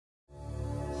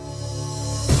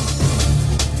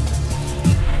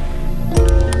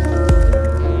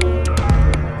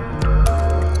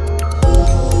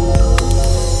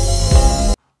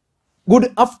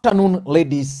Good afternoon,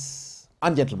 ladies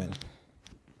and gentlemen.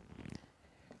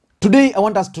 Today, I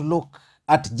want us to look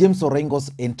at James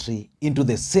Orengo's entry into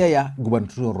the Siaya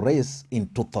Gubernatorial race in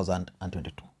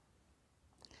 2022.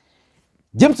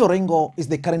 James Orengo is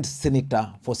the current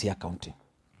senator for Siaya County.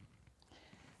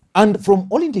 And from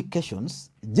all indications,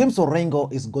 James Orengo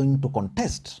is going to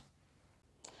contest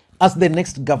as the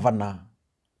next governor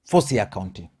for Siaya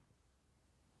County.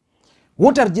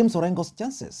 What are James Orengo's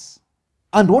chances?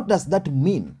 And what does that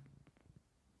mean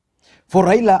for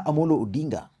Raila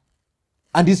Odinga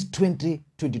and his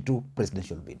 2022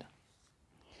 presidential bid?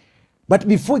 But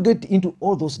before we get into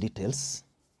all those details,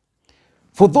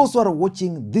 for those who are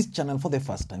watching this channel for the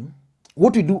first time,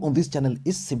 what we do on this channel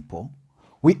is simple.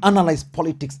 We analyze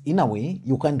politics in a way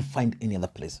you can't find any other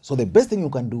place. So the best thing you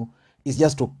can do is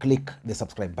just to click the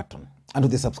subscribe button. And to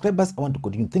the subscribers, I want to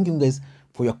continue thanking you guys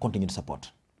for your continued support.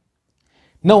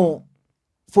 Now,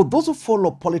 for those who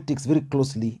follow politics very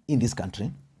closely in this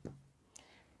country,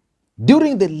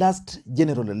 during the last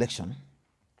general election,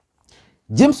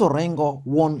 James Orengo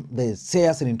won the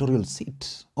Siaya senatorial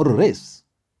seat or race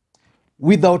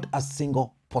without a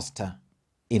single poster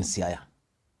in Siaya.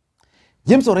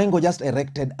 James Orengo just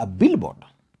erected a billboard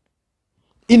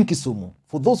in Kisumu.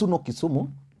 For those who know Kisumu,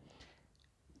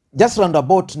 just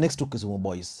roundabout next to Kisumu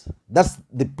Boys, that's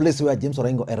the place where James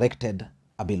Orengo erected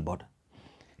a billboard.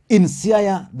 In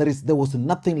Siaya, there was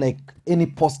nothing like any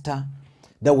poster.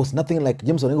 There was nothing like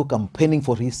James Orengo campaigning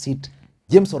for his seat.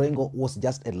 James Orengo was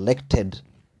just elected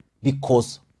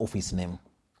because of his name.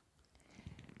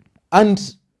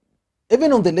 And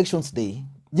even on the elections day,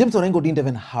 James Orengo didn't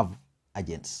even have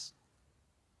agents.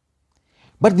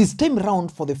 But this time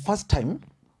around, for the first time,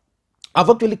 I've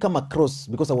actually come across,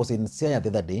 because I was in Siaya the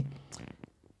other day,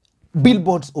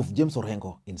 billboards of James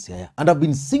Orengo in Siaya. And I've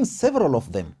been seeing several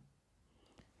of them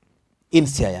in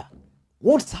Siaya.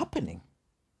 What's happening?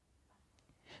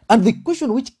 And the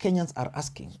question which Kenyans are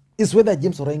asking is whether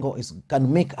James Orengo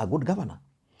can make a good governor.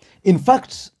 In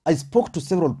fact, I spoke to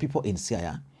several people in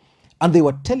Siaya, and they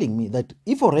were telling me that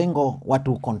if Orengo were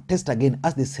to contest again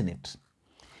as the Senate,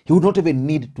 he would not even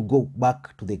need to go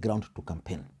back to the ground to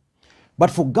campaign. But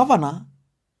for governor,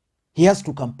 he has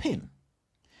to campaign.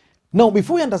 Now,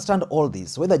 before we understand all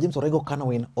this, whether James Orengo can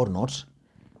win or not,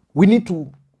 we need to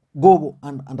go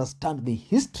and understand the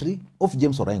history of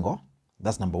James Orengo.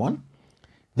 That's number one.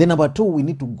 Then number two, we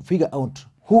need to figure out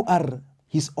who are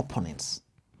his opponents.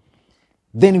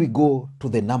 Then we go to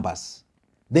the numbers.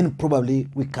 Then probably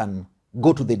we can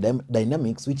go to the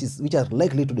dynamics which are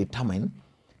likely to determine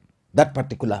that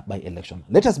particular by-election.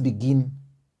 Let us begin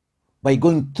by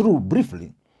going through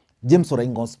briefly James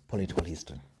Orengo's political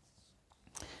history.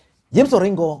 James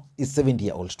Orengo is 70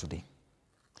 years old today.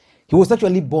 He was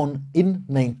actually born in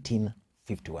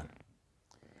 1951.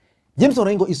 James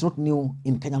Orengo is not new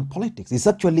in Kenyan politics. It's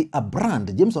actually a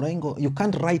brand. James Orengo, you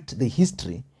can't write the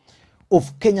history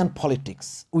of Kenyan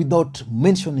politics without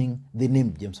mentioning the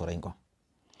name James Orengo.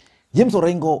 James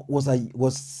Orengo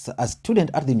was a student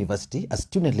at the university, a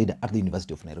student leader at the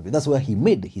University of Nairobi. That's where he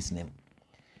made his name.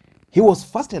 He was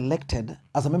first elected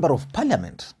as a member of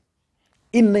parliament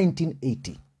in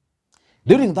 1980.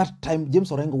 During that time,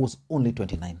 James Orengo was only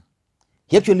 29.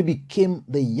 He actually became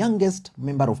the youngest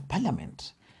member of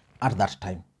parliament at that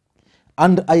time.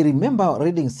 And I remember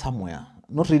reading somewhere,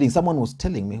 not reading, someone was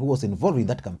telling me who was involved in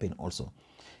that campaign also,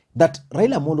 that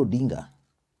Raila Odinga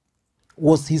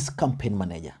was his campaign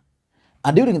manager.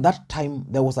 And during that time,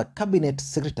 there was a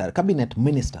cabinet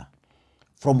minister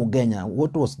from Ugenya.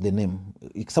 What was the name?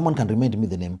 If someone can remind me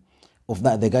the name of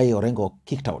the guy Orengo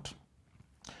kicked out.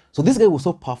 So this guy was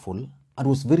so powerful and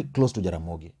was very close to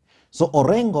Jaramogi. So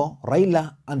Orengo,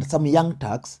 Raila, and some young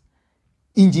thugs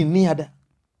engineered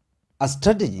a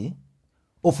strategy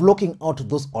of locking out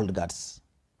those old guards.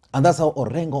 And that's how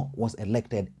Orengo was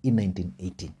elected in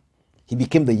 1980. He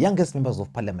became the youngest member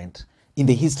of parliament in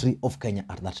the history of Kenya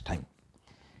at that time.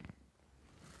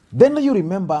 Then you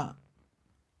remember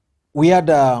we had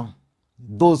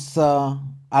those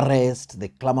arrests, the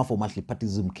clamor for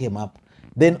multipartyism came up.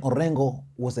 Then Orengo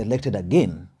was elected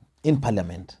again in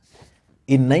parliament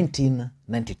in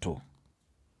 1992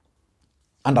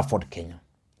 under Ford Kenya.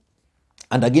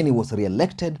 And again, he was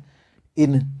re-elected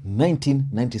in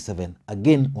 1997,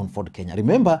 again on Ford Kenya.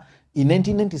 Remember, in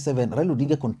 1997, Raila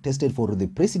Odinga contested for the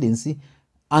presidency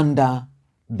under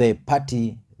the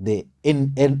party, the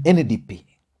NDP.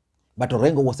 But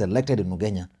Orengo was elected in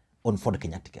Ugenya on Ford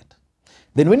Kenya ticket.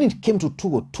 Then when it came to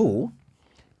 2002,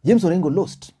 James Orengo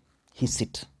lost his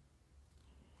seat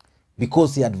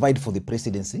because he had vied for the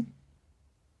presidency.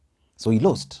 So he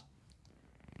lost.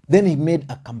 Then he made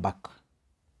a comeback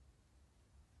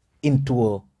in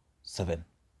 207.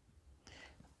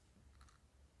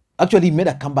 Actually, he made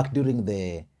a comeback during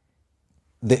the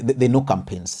no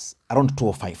campaigns around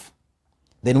 205.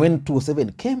 Then when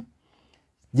 207 came,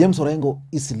 James Orengo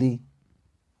easily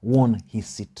won his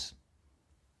seat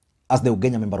as the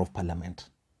Ugenya member of parliament.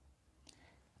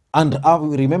 And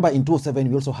remember in 2007,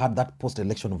 we also had that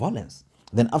post-election violence.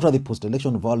 Then after the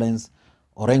post-election violence,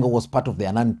 Orengo was part of the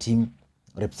Anand team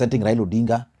representing Raila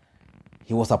Odinga.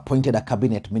 He was appointed a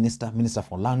cabinet minister, Minister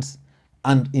for Lands.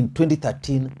 And in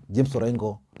 2013, James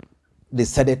Orengo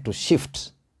decided to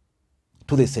shift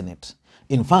to the Senate.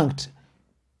 In fact,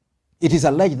 it is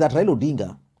alleged that Raila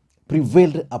Odinga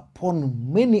prevailed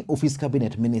upon many of his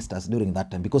cabinet ministers during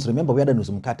that time. Because remember, we had a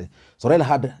Nusumkate. So Raila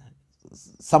had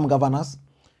some governors.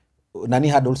 Nani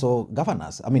had also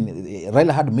governors. I mean,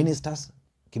 Raila had ministers.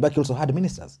 Kibaki also had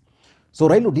ministers. So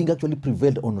Raila Odinga actually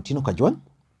prevailed on Otieno Kajwang,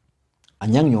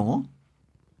 Anyang' Nyong'o,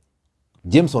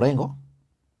 James Orengo.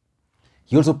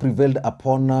 He also prevailed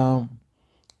upon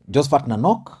Josephat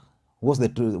Nanok, who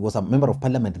was a member of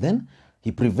parliament then.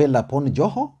 He prevailed upon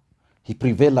Joho. He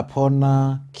prevailed upon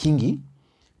Kingi.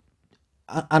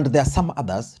 And there are some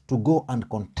others to go and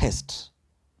contest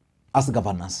as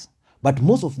governors. But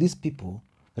most of these people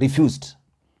refused.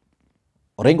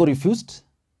 Orengo refused.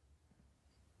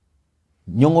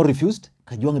 Nyong'o refused.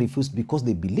 Kajwang refused because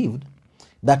they believed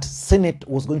that Senate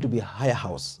was going to be a higher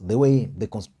house, the way the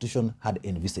Constitution had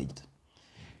envisaged.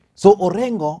 So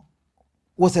Orengo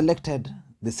was elected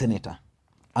the senator.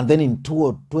 And then in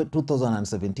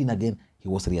 2017 again, he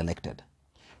was re-elected.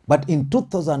 But in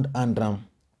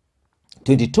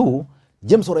 2022,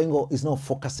 James Orengo is now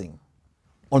focusing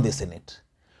on the Senate.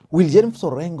 Will James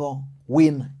Orengo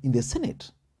win in the Senate?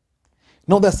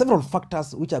 Now, there are several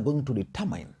factors which are going to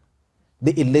determine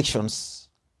the elections,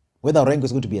 whether Orengo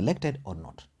is going to be elected or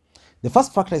not. The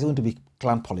first factor is going to be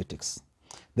clan politics.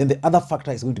 Then the other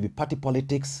factor is going to be party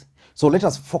politics. So let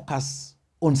us focus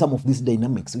on some of these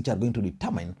dynamics which are going to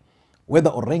determine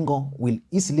whether Orengo will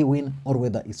easily win or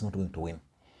whether it's not going to win.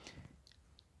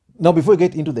 Now, before we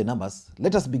get into the numbers,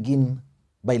 let us begin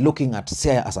by looking at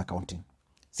Siaya as a county.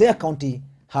 Siaya County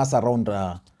has around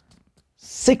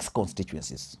 6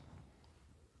 constituencies.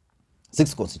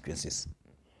 6 constituencies.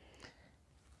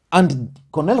 And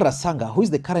Colonel Rasanga, who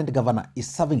is the current governor, is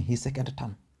serving his second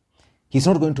term. He's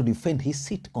not going to defend his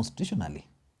seat constitutionally.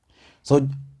 So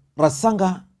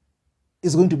Rasanga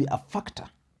is going to be a factor,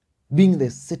 being the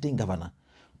sitting governor.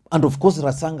 And of course,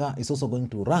 Rasanga is also going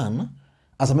to run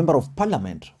as a member of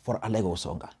parliament for Alego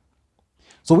Usonga.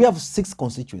 So we have 6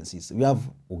 constituencies. We have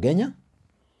Ugenya,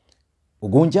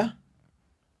 Ugunja,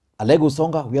 Alego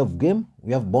Usonga, we have Game,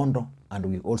 we have Bondo, and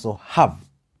we also have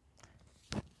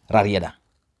Rarieda.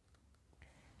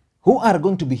 Who are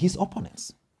going to be his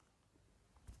opponents?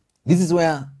 This is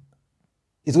where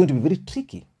it's going to be very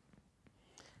tricky.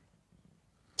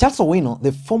 Charles Owino,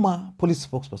 the former police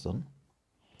spokesperson,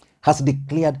 has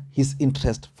declared his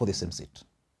interest for the same seat.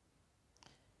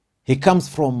 He comes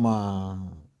from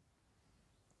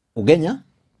Ugenya,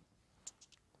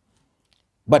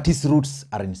 but his roots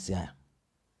are in Siaya.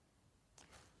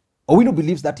 Owino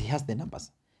believes that he has the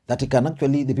numbers, that he can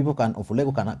actually, the people of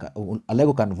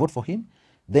Alego can vote for him.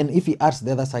 Then if he asks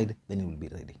the other side, then he will be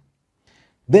ready.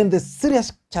 Then the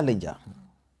serious challenger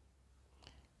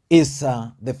is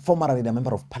the former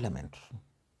member of parliament,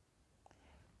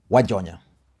 Wajonya,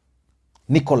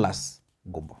 Nicholas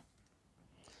Gumbo.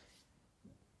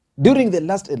 During the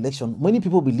last election, many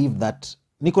people believe that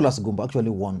Nicholas Gumbo actually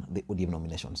won the ODM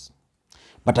nominations.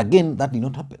 But again, that did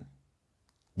not happen.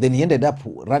 Then he ended up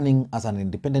running as an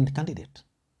independent candidate.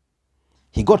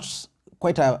 He got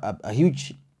quite a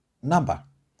huge number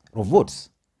of votes,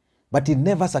 but he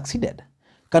never succeeded.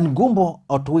 Can Gumbo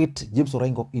outwit James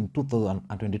Orengo in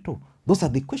 2022? Those are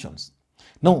the questions.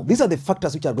 Now, these are the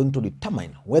factors which are going to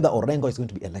determine whether Orengo is going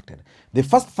to be elected. The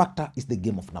first factor is the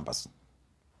game of numbers.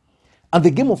 And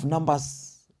the game of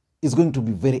numbers is going to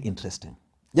be very interesting.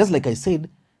 Just like I said,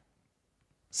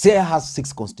 Siaya has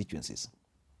 6 constituencies.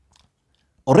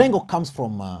 Orengo comes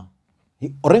from,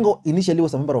 Orengo initially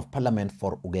was a member of parliament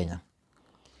for Ugenya.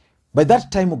 By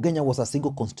that time, Ugenya was a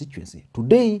single constituency.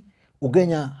 Today,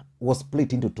 Ugenya was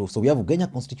split into 2. So we have Ugenya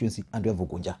constituency and we have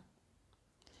Ugunja.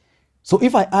 So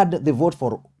if I add the vote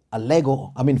for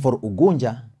for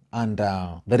Ugunja and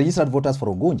the registered voters for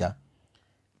Ugunja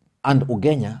and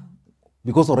Ugenya,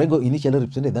 because Orengo initially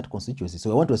represented that constituency,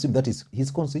 so I want to assume that is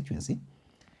his constituency,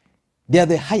 they are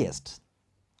the highest.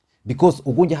 Because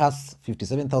Ugunja has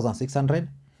 57,600.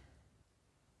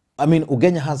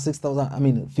 Ugenya has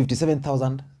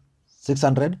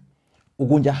 57,600.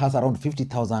 Ugunja has around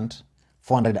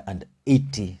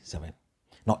 50,487.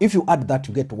 Now, if you add that,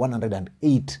 you get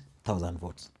 108 100,000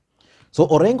 votes. So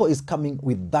Orengo is coming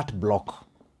with that block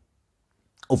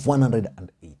of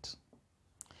 108.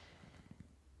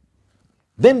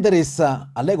 Then there is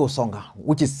Alego Songa,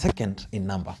 which is second in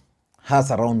number,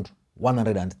 has around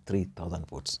 103,000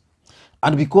 votes.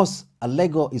 And because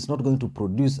Alego is not going to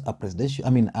produce a presidential,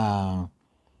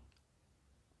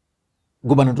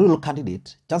 gubernatorial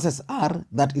candidate, chances are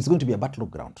that it's going to be a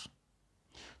battleground.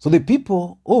 So the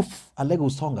people of Alego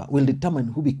Songa will determine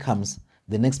who becomes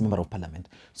the next member of parliament.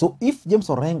 So if James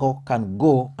Orengo can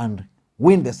go and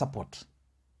win the support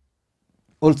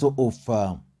also of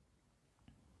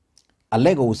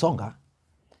Alego Usonga,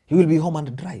 he will be home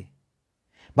and dry.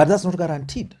 But that's not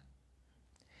guaranteed.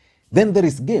 Then there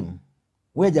is Game,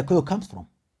 where Jakoyo comes from.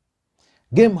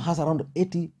 Game has around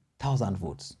 80,000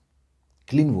 votes,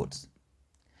 clean votes.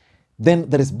 Then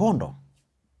there is Bondo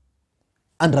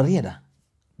and Rarieda.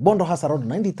 Bondo has around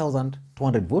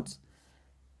 90,200 votes.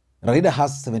 Rarieda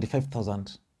has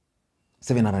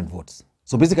 75,700 votes.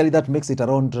 So basically that makes it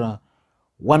around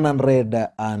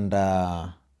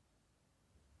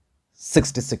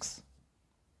 166.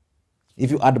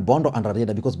 If you add Bondo and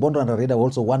Rarieda, because Bondo and Rarieda are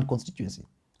also one constituency.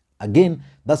 Again,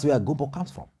 that's where Gumbo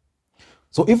comes from.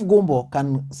 So if Gumbo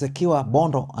can secure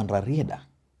Bondo and Rarieda,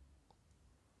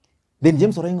 then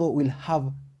James Orengo will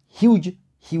have huge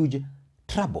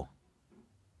trouble.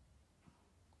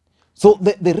 So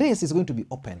the race is going to be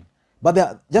open.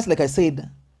 But just like I said,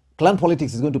 clan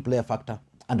politics is going to play a factor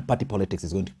and party politics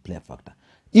is going to play a factor.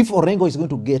 If Orengo is going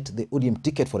to get the ODM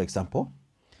ticket, for example,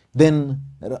 then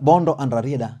Bondo and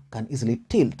Rarieda can easily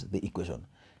tilt the equation.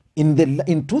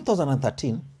 In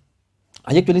 2013,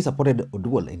 I actually supported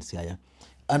Oduol in Siaya,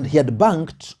 and he had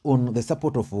banked on the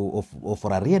support of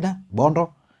Rarieda,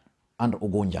 Bondo, and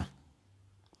Ogonja.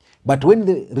 But when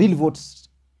the real votes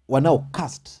were now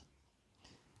cast,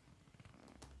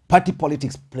 party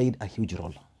politics played a huge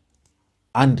role,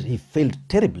 and he failed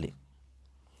terribly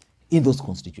in those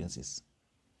constituencies.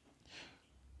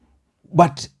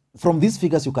 But from these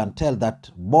figures, you can tell that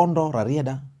Bondo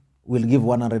Rarieda will give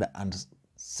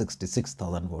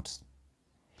 166,000 votes.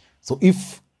 So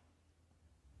if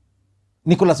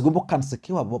Nicholas Gumbo can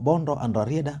secure Bondo and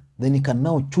Rarieda, then he can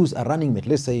now choose a running mate,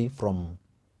 let's say from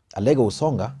Alego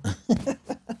Usonga.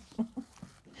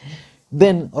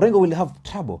 Then Orengo will have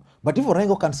trouble. But if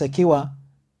Orengo can secure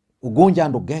Ugonja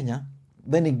and Ogenya,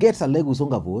 then he gets Alego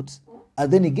Usonga votes,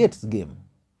 and then he gets Game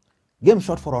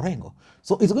short for Orengo.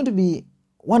 So it's going to be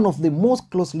one of the most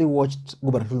closely watched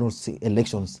gubernatorial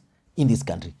elections in this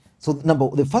country. So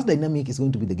the first dynamic is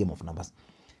going to be the game of numbers.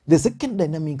 The second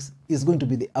dynamics is going to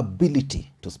be the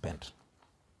ability to spend.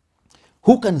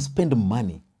 Who can spend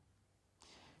money?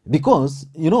 Because,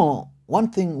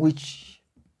 one thing which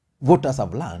voters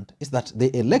have learned is that they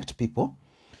elect people,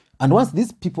 and once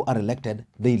these people are elected,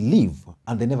 they leave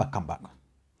and they never come back.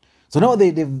 So now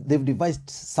they've devised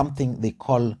something they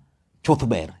call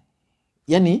chothber.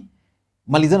 Yani,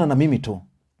 malizana na mimi tu.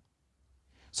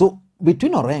 So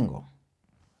between Orengo,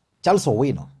 Charles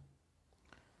Owino,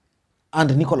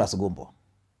 and Nicholas Gumbo,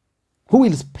 who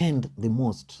will spend the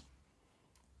most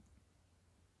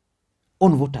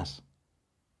on voters?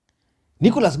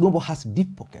 Nicholas Gumbo has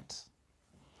deep pockets.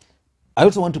 I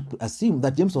also want to assume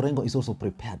that James Orengo is also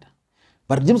prepared.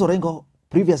 But James Orengo,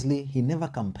 previously, he never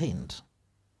campaigned.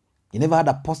 He never had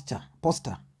a poster.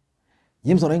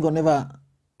 James Orengo never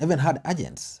even had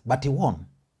agents, but he won.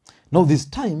 Now this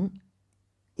time,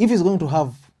 if he's going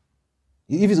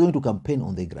to campaign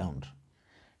on the ground,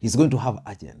 he's going to have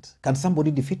agents. Can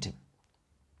somebody defeat him?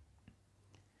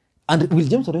 And will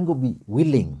James Orengo be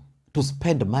willing to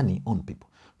spend money on people?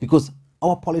 Because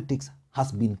our politics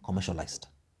has been commercialized.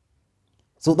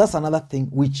 So that's another thing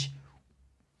which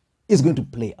is going to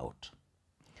play out.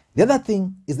 The other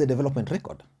thing is the development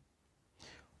record.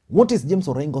 What is James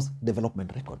Orengo's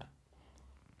development record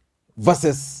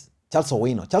versus Charles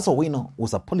Owino? Charles Owino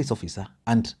was a police officer,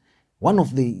 and one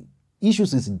of the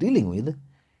issues he's dealing with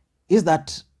is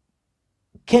that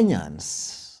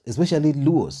Kenyans, especially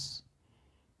Luos,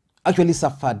 actually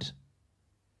suffered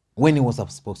when he was a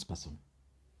spokesperson.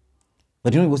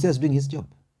 But he was just doing his job.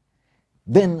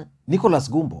 Then Nicholas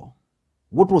Gumbo,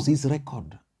 what was his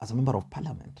record as a member of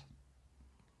parliament?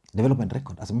 Development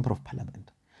record as a member of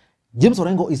parliament. James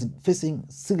Orengo is facing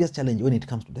serious challenge when it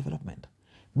comes to development.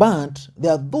 But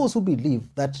there are those who believe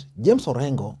that James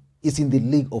Orengo is in the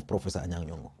league of Professor Anyang'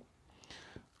 Nyong'o.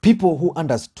 People who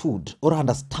understood or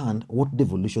understand what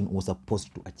devolution was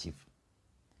supposed to achieve.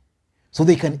 So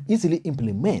they can easily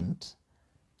implement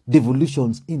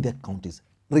devolutions in their counties,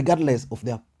 regardless of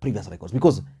their previous records.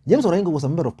 Because James Orengo was a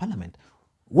member of parliament.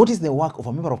 What is the work of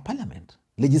a member of parliament?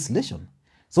 Legislation.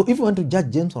 So if you want to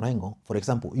judge James Orengo, for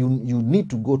example, you need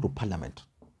to go to parliament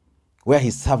where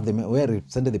he served them, where he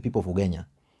represented the people of Kenya,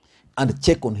 and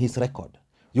check on his record.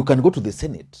 You can go to the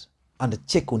Senate and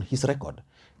check on his record.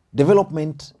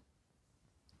 Development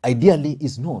ideally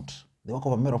is not the work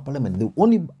of a member of parliament. The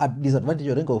only disadvantage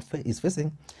Orengo is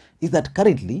facing is that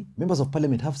currently members of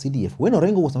parliament have CDF. When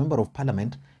Orengo was a member of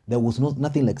parliament, there was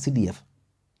nothing like CDF,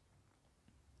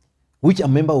 which a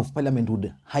member of parliament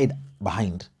would hide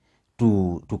behind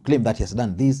to claim that he has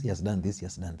done this, he has done this, he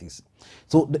has done this.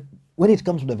 So when it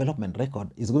comes to development record,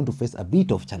 he's going to face a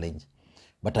bit of challenge.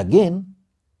 But again,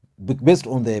 based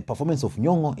on the performance of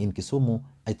Nyong'o in Kisumu,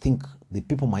 I think the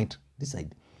people might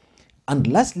decide. And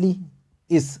lastly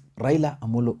is Raila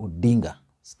Amolo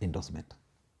Odinga's endorsement.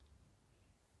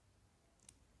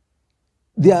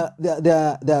 There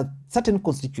are certain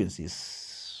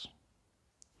constituencies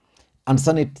and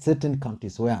certain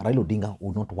counties where Raila Odinga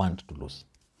would not want to lose.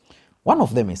 One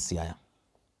of them is Siaya.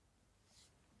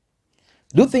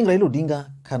 Do you think Raila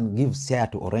Odinga can give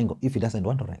Siaya to Orengo if he doesn't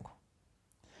want Orengo?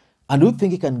 And do you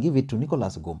think he can give it to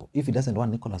Nicholas Gombo if he doesn't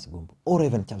want Nicholas Gombo, or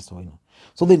even Charles Owino?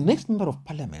 So the next member of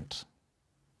parliament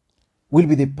will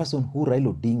be the person who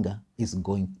Raila Odinga is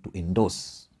going to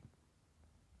endorse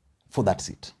for that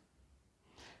seat.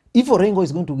 If Orengo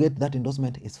is going to get that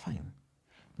endorsement, it's fine.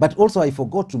 But also I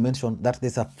forgot to mention that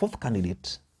there's a fourth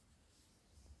candidate,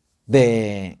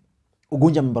 the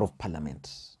Ugunja member of parliament,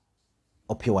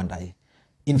 Opiyo Wandayi.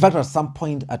 In fact, at some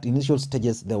point at initial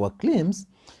stages, there were claims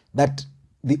that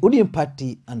the ODM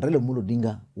party and Raila Amolo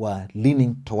Odinga were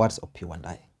leaning towards Opiyo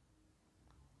Wandayi.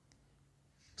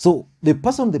 So the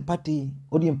person the party,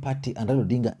 ODM party and Raila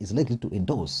Odinga is likely to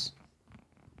endorse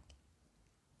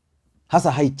has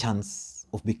a high chance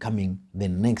of becoming the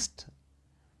next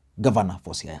governor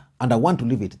for Siaya. And I want to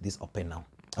leave this open now.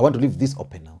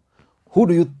 Who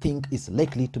do you think is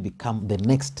likely to become the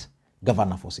next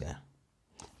governor for Siaya?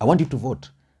 I want you to vote.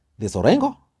 There's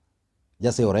Orengo,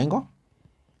 just say Orengo.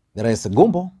 There is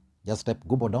Gombo, just step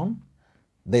Gombo down.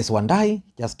 There's Wandayi,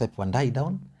 just step Wandayi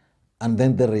down. And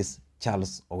then there is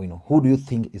Charles Owino. Who do you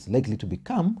think is likely to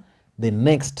become the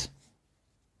next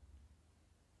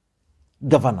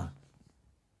governor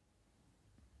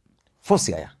for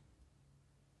Siaya?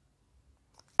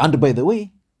 And by the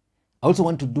way, I also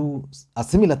want to do a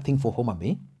similar thing for Homa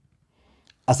Bay,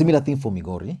 a similar thing for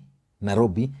Migori,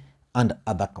 Nairobi, and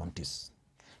other counties.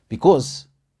 Because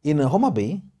in Homa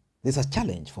Bay, there's a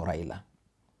challenge for Raila.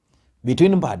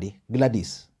 Between Mbadi,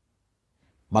 Gladys,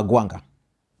 Magwanga,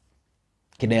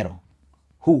 Kidero,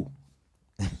 who?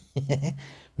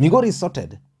 Migori is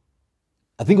sorted.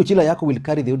 I think Uchila Yako will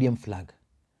carry the ODM flag.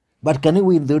 But can he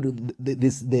win the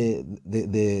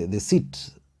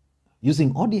seat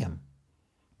using ODM?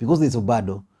 Because there's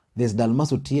Obado, there's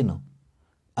Dalmas Otieno,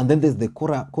 and then there's the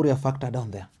Korea factor down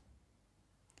there.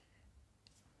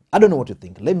 I don't know what you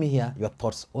think. Let me hear your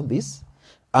thoughts on this.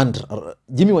 And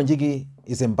Jimmy Wanjigi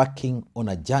is embarking on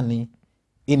a journey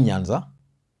in Nyanza,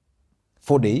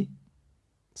 4-day.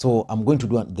 So I'm going to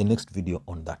do the next video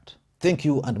on that. Thank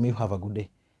you, and may you have a good day.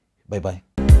 Bye-bye.